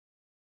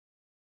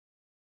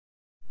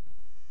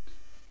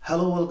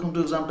Hello welcome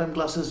to exam time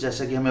classes.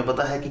 जैसे कि हमें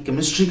पता है कि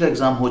केमिस्ट्री का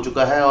एग्जाम हो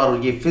चुका है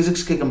और ये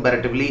फिजिक्स के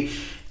कंपैरेटिवली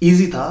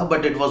इजी था,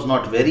 but it was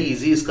not very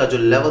easy. इसका जो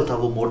लेवल था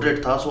वो मॉडरेट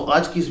था। सो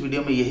आज की इस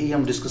वीडियो में यही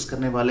हम डिस्कस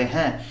करने वाले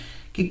हैं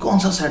कि कौन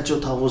सा सेट जो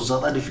था वो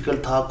ज़्यादा डिफिकल्ट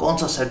था, कौन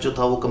सा सेट जो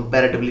था वो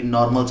कंपैरेटिवली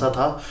नॉर्मल सा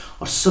था,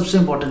 और सबसे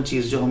इंपॉर्टेंट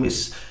चीज़ जो हम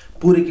इस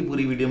पूरी की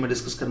पूरी वीडियो में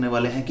डिस्कस करने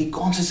वाले हैं कि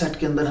कौन से सेट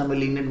के अंदर हमें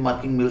लीनियंट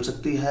मार्किंग मिल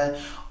सकती है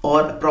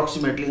और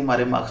अप्रॉक्सीमेटली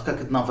हमारे मार्क्स का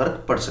कितना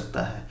फर्क पड़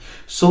सकता है।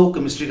 सो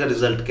केमिस्ट्री का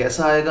रिजल्ट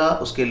कैसा आएगा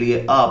उसके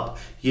लिए आप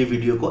ये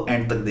वीडियो को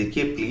एंड तक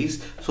देखिए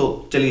प्लीज।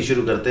 सो चलिए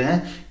शुरू करते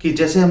हैं कि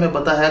जैसे हमें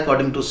पता है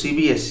अकॉर्डिंग टू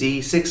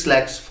CBSE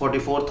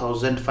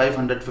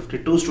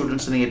 6,44,552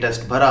 स्टूडेंट्स ने ये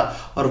टेस्ट भरा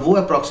और वो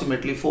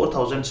अप्रॉक्सीमेटली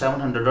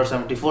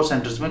 4,774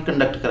 सेंटर्स में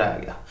कंडक्ट कराया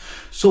गया।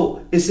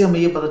 सो इससे हमें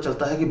ये पता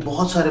चलता है कि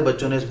बहुत सारे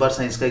बच्चों ने इस बार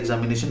साइंस का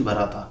एग्जामिनेशन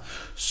भरा था।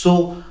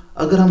 सो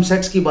अगर हम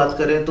सेट्स की बात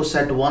करें तो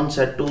सेट 1,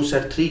 सेट 2,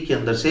 सेट 3 के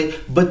अंदर से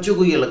बच्चों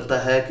को ये लगता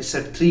है कि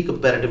सेट 3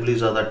 कंपैरेटिवली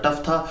ज़्यादा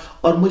टफ था,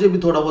 और मुझे भी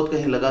थोड़ा बहुत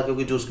कहीं लगा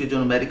क्योंकि जो उसके जो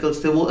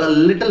न्यूमेरिकल्स थे वो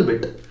लिटिल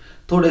बिट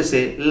थोड़े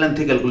से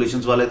लेंथी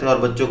कैलकुलेशंस वाले थे और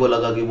बच्चों को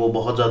लगा कि वो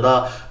बहुत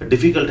ज़्यादा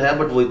डिफिकल्ट है,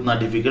 बट वो इतना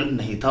डिफिकल्ट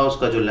नहीं था।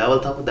 उसका जो लेवल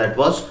था दैट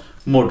वाज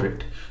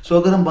मॉडरेट। सो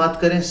अगर हम बात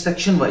करें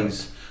सेक्शन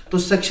वाइज तो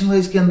सेक्शन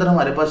वाइज के अंदर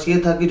हमारे पास ये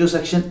था कि जो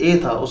सेक्शन ए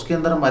था उसके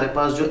अंदर हमारे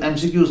पास जो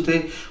एमसीक्यूज थे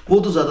वो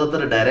तो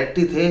ज्यादातर डायरेक्ट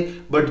ही थे,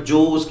 बट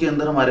जो उसके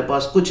अंदर हमारे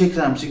पास कुछ एक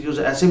एमसीक्यूज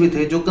ऐसे भी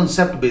थे जो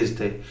कंसेप्ट बेस्ड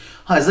थे।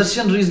 हाँ,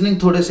 असर्शन रीजनिंग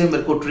थोड़े से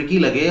मेरे को ट्रिकी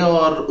लगे,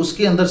 और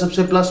उसके अंदर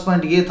सबसे प्लस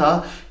पॉइंट ये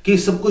था कि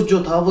सब कुछ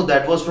जो था वो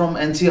that was from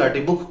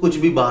NCERT book, कुछ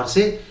भी बाहर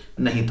से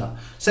नहीं था।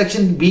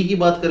 सेक्शन बी की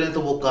बात करें तो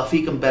वो काफी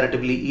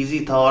कंपैरेटिवली इजी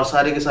था और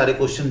सारे के सारे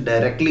क्वेश्चन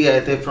डायरेक्टली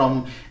आए थे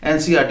फ्रॉम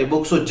एनसीईआरटी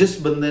बुक। सो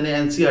जिस बंदे ने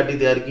एनसीईआरटी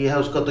तैयार की है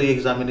उसका तो ये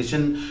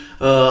एग्जामिनेशन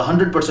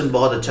 100%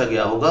 बहुत अच्छा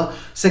गया होगा।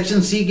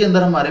 सेक्शन सी के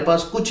अंदर हमारे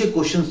पास कुछ एक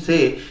क्वेश्चन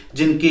थे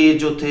जिनके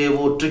जो थे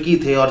वो ट्रिकी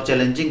थे और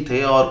चैलेंजिंग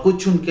थे, और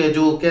कुछ उनके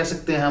जो कह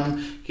सकते हैं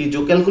हम कि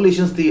जो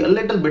कैलकुलेशंस थी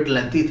लिटिल बिट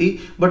लेंथी थी,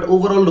 बट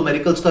ओवरऑल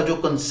न्यूमेरिकल्स का जो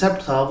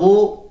कंसेप्ट था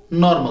वो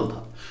नॉर्मल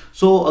था।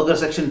 सो अगर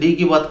सेक्शन डी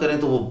की बात करें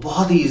तो वो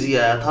बहुत ही इजी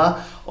आया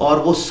था और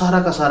वो सारा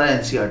का सारा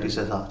एनसीईआरटी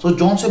से था। सो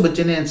जौन से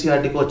बच्चे ने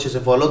एनसीईआरटी को अच्छे से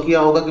फॉलो किया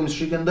होगा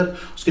केमिस्ट्री के अंदर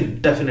उसके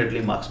डेफिनेटली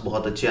मार्क्स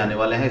बहुत अच्छे आने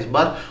वाले हैं इस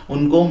बार।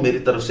 उनको मेरी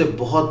तरफ से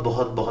बहुत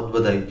बहुत बहुत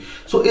बधाई।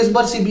 सो इस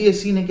बार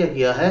सीबीएसई ने क्या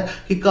किया है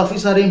कि काफी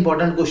सारे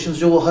इंपॉर्टेंट क्वेश्चंस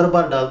जो वो हर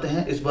बार डालते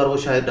हैं इस बार वो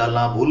शायद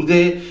डालना भूल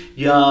गए,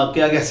 या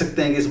क्या कह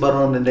सकते हैं कि इस बार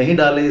उन्होंने नहीं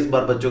डाले। इस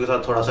बार बच्चों के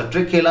साथ थोड़ा सा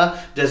ट्रिक खेला,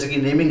 जैसे कि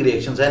नेमिंग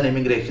रिएक्शंस है।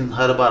 नेमिंग रिएक्शंस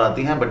हर बार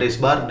आती हैं बट इस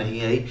बार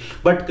नहीं आई,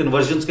 बट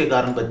कन्वर्जन्स के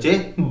कारण बच्चे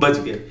बच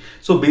गए।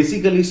 सो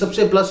बेसिकली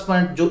सबसे प्लस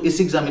पॉइंट जो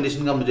इस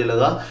एग्जामिनेशन का मुझे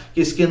लगा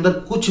कि इसके अंदर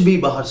कुछ भी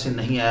बाहर से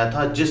नहीं आया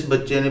था। जिस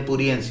बच्चे ने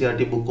पूरी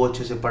एनसीईआरटी बुक को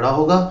अच्छे से पढ़ा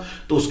होगा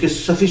तो उसके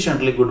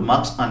सफिशिएंटली गुड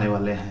मार्क्स आने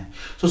वाले हैं।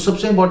 सो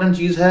सबसे इंपॉर्टेंट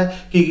चीज है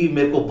कि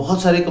मेरे को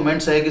बहुत सारे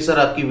कमेंट्स आए कि सर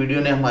आपकी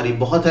वीडियो ने हमारी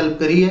बहुत हेल्प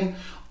करी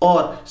है,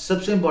 और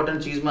सबसे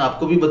इंपॉर्टेंट चीज मैं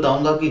आपको भी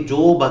बताऊंगा कि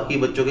जो बाकी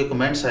बच्चों के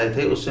कमेंट्स आए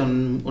थे उससे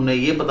उन्हें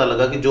ये पता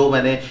लगा कि जो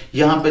मैंने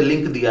यहाँ पे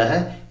लिंक दिया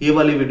है ये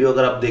वाली वीडियो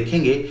अगर आप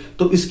देखेंगे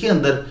तो इसके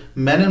अंदर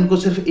मैंने उनको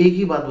सिर्फ एक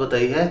ही बात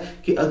बताई है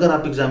कि अगर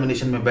आप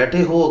एग्जामिनेशन में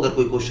बैठे हो, अगर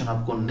कोई क्वेश्चन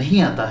आपको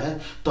नहीं आता है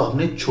तो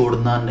आपने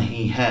छोड़ना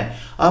नहीं है,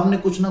 आपने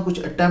कुछ ना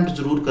कुछ अटेम्प्ट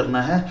जरूर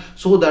करना है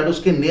सो दैट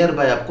उसके नियर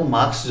बाय आपको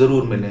मार्क्स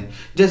जरूर मिले।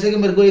 जैसे कि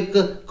मेरे को एक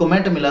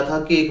कमेंट मिला था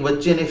कि एक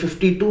बच्चे ने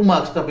 52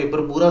 मार्क्स का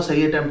पेपर पूरा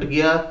सही अटेम्प्ट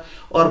किया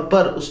और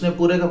पर उसने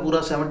पूरे का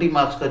पूरा 70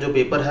 मार्क्स का जो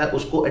पेपर है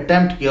उसको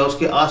अटेम्प्ट किया,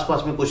 उसके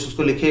आसपास में क्वेश्चंस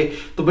को लिखे।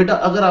 तो बेटा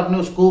अगर आपने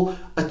उसको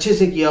अच्छे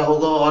से किया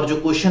होगा और जो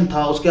क्वेश्चन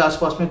था उसके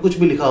आसपास में कुछ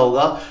भी लिखा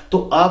होगा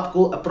तो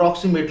आपको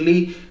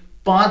अप्रॉक्सीमेटली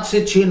 5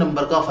 से 6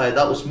 नंबर का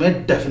फायदा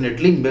उसमें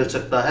डेफिनेटली मिल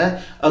सकता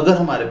है, अगर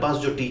हमारे पास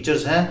जो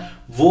टीचर्स हैं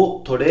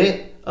वो थोड़े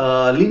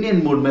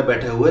लीनियंट मोड में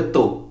बैठे हुए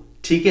तो।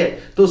 ठीक है,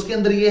 तो उसके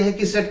अंदर ये है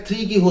कि सेट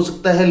 3 की हो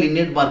सकता है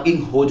लीनियंट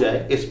मार्किंग हो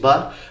जाए इस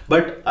बार,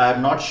 but I am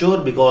not sure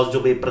because जो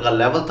पेपर का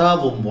लेवल था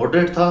वो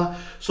मॉडरेट था।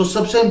 सो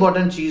सबसे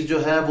इंपॉर्टेंट चीज जो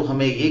है वो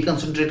हमें ये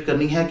कंसंट्रेट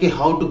करनी है कि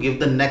how to give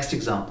the next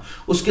exam.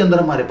 उसके अंदर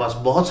हमारे पास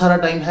बहुत सारा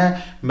टाइम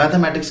है।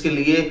 मैथमेटिक्स के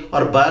लिए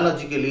और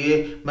बायोलॉजी के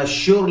लिए मैं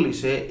श्योरली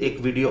से एक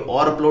वीडियो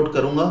और अपलोड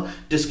करूंगा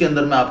जिसके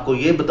अंदर मैं आपको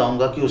ये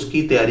बताऊंगा कि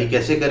उसकी तैयारी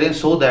कैसे करें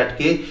सो दैट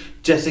के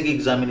जैसे कि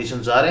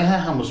एग्जामिनेशन आ रहे हैं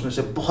हम उसमें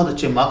से बहुत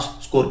अच्छे मार्क्स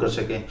स्कोर कर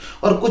सकें।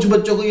 और कुछ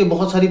बच्चों को ये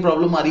बहुत सारी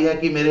प्रॉब्लम आ रही है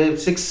कि मेरे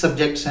 6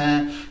 सब्जेक्ट्स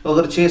हैं, तो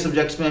अगर 6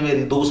 सब्जेक्ट्स में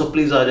मेरी 2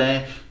 सप्लीज आ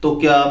जाएं तो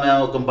क्या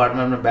मैं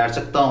कंपार्टमेंट में बैठ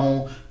सकता हूं,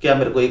 क्या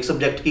मेरे को एक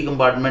सब्जेक्ट की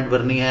कंपार्टमेंट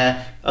भरनी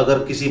है। अगर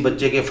किसी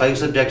बच्चे के 5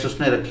 सब्जेक्ट्स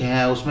उसने रखे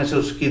हैं उसमें से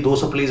उसकी 2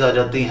 सप्लीज आ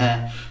जाती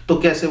हैं तो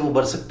कैसे वो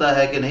भर सकता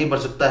है कि नहीं भर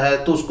सकता है,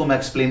 तो उसको मैं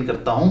एक्सप्लेन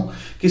करता हूं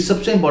कि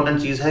सबसे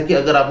इंपॉर्टेंट चीज है कि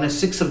अगर आपने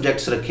 6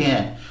 सब्जेक्ट्स रखे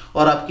हैं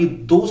और आपकी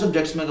 2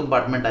 सब्जेक्ट्स में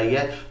कंपार्टमेंट आई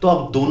है तो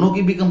आप दोनों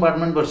की भी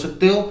कंपार्टमेंट भर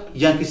सकते हो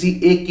या किसी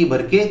एक की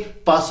भर के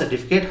पास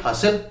सर्टिफिकेट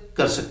हासिल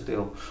कर सकते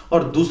हो।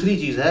 और दूसरी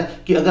चीज है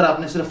कि अगर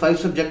आपने सिर्फ 5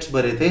 सब्जेक्ट्स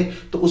भरे थे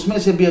तो उसमें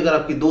से भी अगर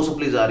आपकी 2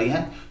 सप्लीज आ रही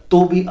हैं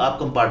तो भी आप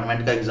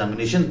कंपार्टमेंट का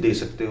एग्जामिनेशन दे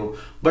सकते हो।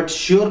 बट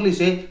श्योरली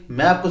से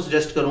मैं आपको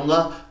सजेस्ट करूंगा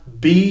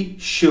be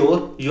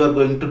sure you are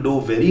going to do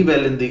very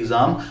well in the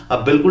exam.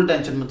 आप बिल्कुल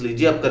टेंशन मत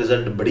लीजिए, आपका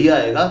रिजल्ट बढ़िया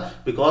आएगा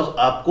बिकॉज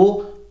आपको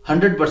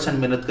 100%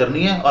 मेहनत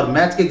करनी है और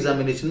मैथ्स के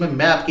एग्जामिनेशन में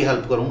मैं आपकी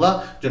हेल्प करूंगा।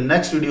 जो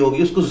नेक्स्ट वीडियो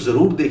होगी उसको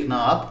जरूर देखना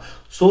आप,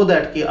 सो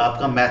दैट कि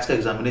आपका मैथ्स का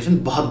एग्जामिनेशन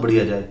बहुत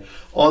बढ़िया जाए।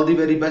 All the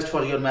very best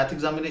for your math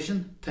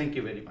examination. Thank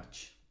you very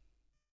much.